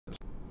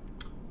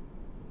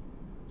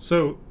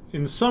So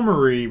in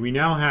summary, we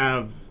now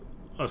have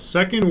a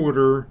second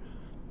order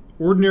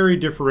ordinary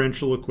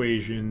differential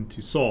equation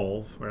to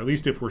solve, or at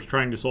least if we're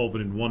trying to solve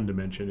it in one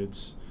dimension,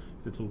 it's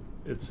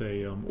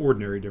a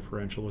ordinary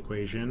differential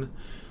equation.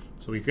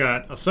 So we've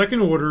got a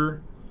second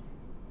order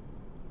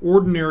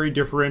ordinary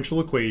differential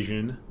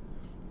equation.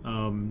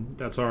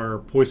 That's our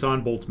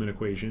Poisson-Boltzmann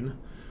equation.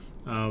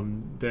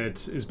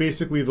 That is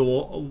basically the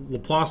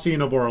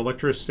Laplacian of our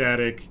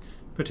electrostatic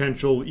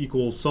potential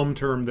equals some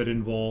term that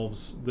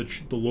involves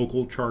the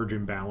local charge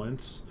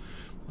imbalance.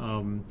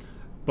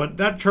 But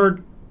that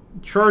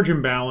charge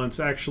imbalance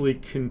actually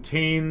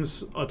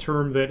contains a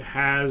term that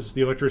has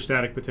the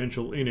electrostatic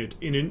potential in it,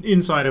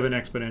 inside of an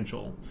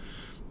exponential.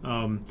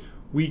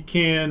 We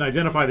can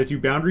identify the two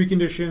boundary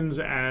conditions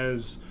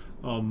as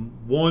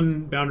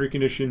one boundary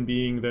condition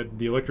being that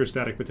the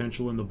electrostatic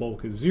potential in the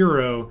bulk is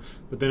 0,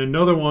 but then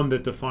another one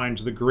that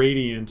defines the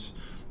gradient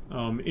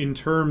in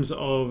terms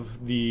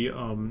of the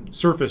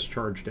surface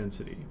charge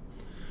density.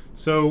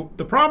 So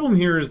the problem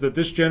here is that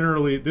this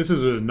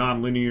is a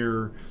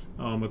nonlinear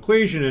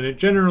equation, and it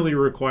generally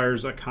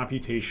requires a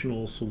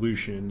computational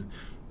solution,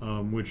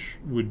 which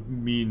would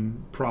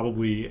mean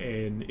probably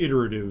an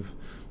iterative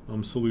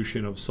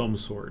solution of some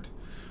sort.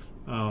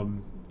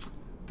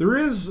 There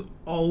is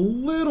a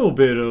little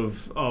bit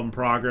of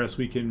progress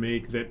we can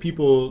make that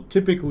people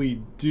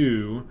typically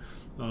do,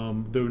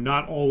 though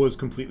not always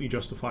completely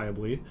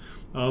justifiably.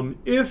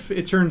 If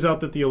it turns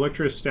out that the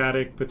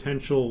electrostatic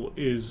potential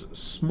is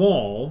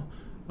small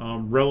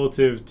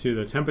relative to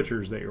the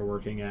temperatures that you're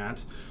working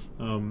at,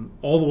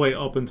 all the way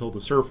up until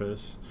the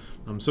surface.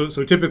 So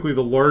typically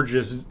the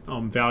largest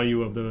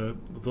value of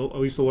at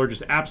least the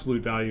largest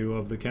absolute value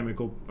of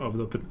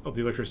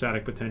the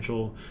electrostatic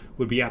potential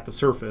would be at the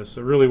surface.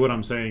 So really what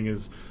I'm saying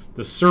is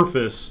the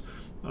surface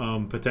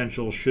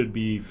potential should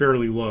be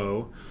fairly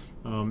low.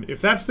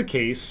 If that's the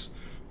case,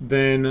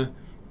 then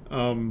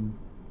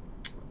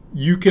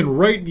you can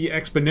write the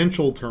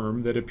exponential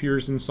term that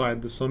appears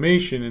inside the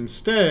summation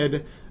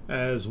instead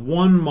as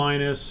 1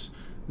 minus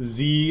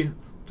z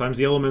times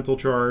the elemental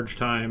charge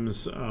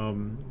times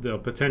the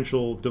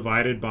potential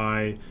divided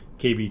by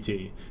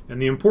kBt. And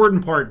the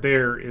important part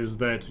there is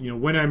that,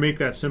 when I make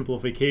that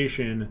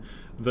simplification,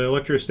 the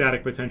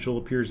electrostatic potential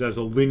appears as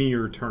a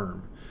linear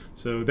term.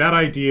 So that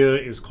idea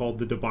is called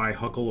the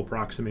Debye-Huckel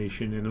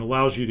approximation, and it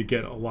allows you to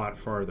get a lot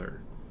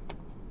farther.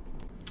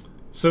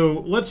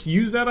 So let's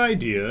use that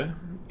idea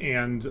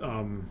and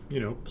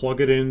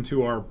plug it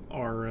into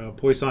our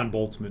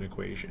Poisson-Boltzmann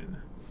equation.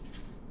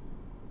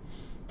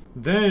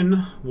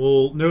 Then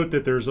we'll note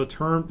that there's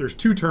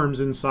two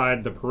terms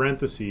inside the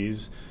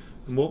parentheses,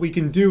 and what we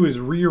can do is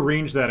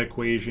rearrange that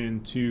equation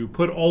to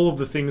put all of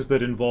the things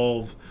that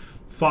involve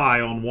phi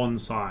on one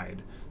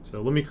side.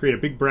 So let me create a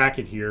big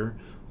bracket here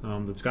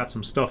that's got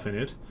some stuff in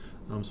it.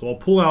 So I'll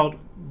pull out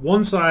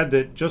one side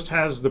that just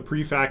has the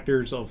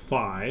prefactors of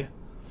phi.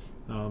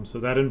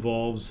 So that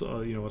involves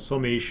a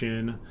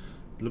summation,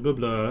 blah blah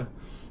blah.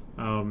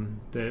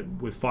 That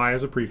with phi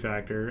as a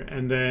prefactor,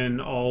 and then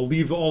I'll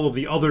leave all of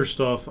the other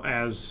stuff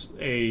as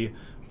a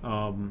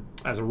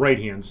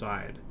right-hand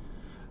side.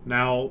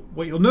 Now,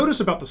 what you'll notice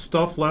about the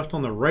stuff left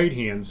on the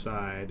right-hand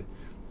side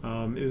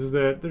is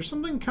that there's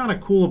something kind of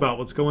cool about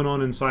what's going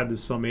on inside the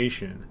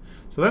summation.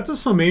 So that's a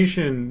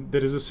summation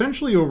that is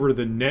essentially over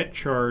the net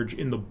charge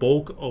in the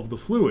bulk of the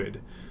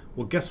fluid.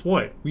 Well, guess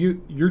what?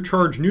 You're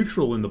charge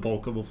neutral in the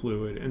bulk of a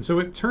fluid. And so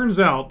it turns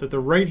out that the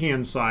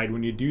right-hand side,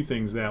 when you do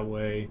things that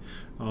way,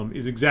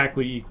 is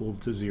exactly equal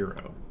to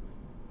 0.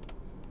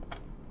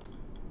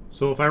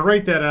 So if I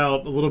write that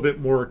out a little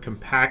bit more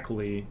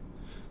compactly,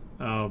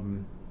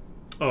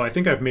 I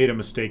think I've made a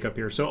mistake up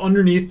here. So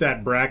underneath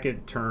that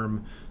bracket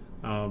term,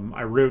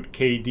 I wrote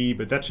KD,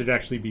 but that should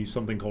actually be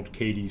something called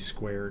KD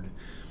squared.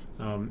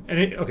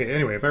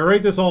 Anyway, if I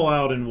write this all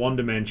out in one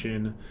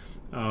dimension,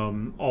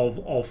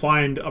 I'll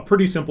find a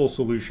pretty simple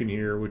solution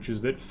here, which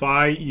is that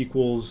phi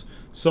equals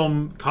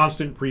some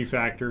constant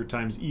prefactor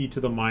times e to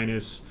the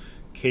minus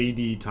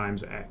kd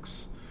times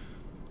x.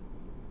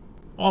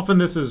 Often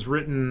this is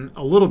written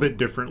a little bit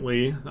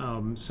differently,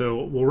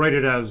 so we'll write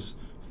it as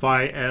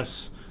phi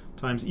s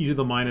times e to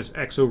the minus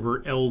x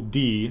over ld.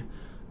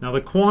 Now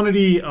the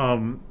quantity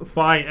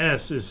phi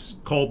s is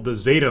called the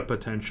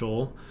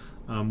zeta-potential.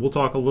 We'll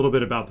talk a little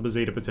bit about the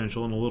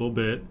zeta-potential in a little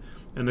bit.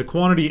 And the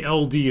quantity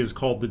LD is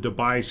called the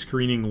Debye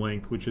screening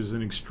length, which is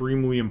an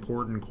extremely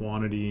important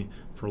quantity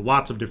for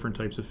lots of different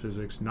types of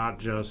physics, not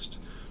just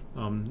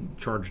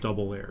charged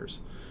double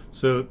layers.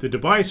 So the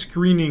Debye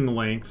screening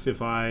length,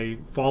 if I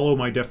follow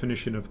my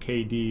definition of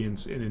KD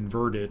and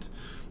invert it,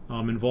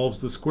 involves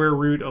the square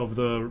root of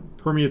the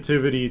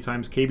permeativity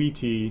times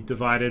kBt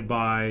divided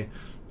by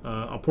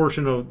a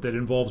portion that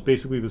involves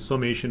basically the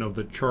summation of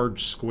the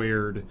charge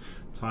squared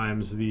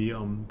times the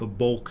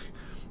bulk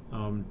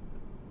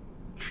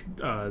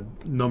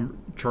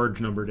charge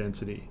number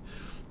density.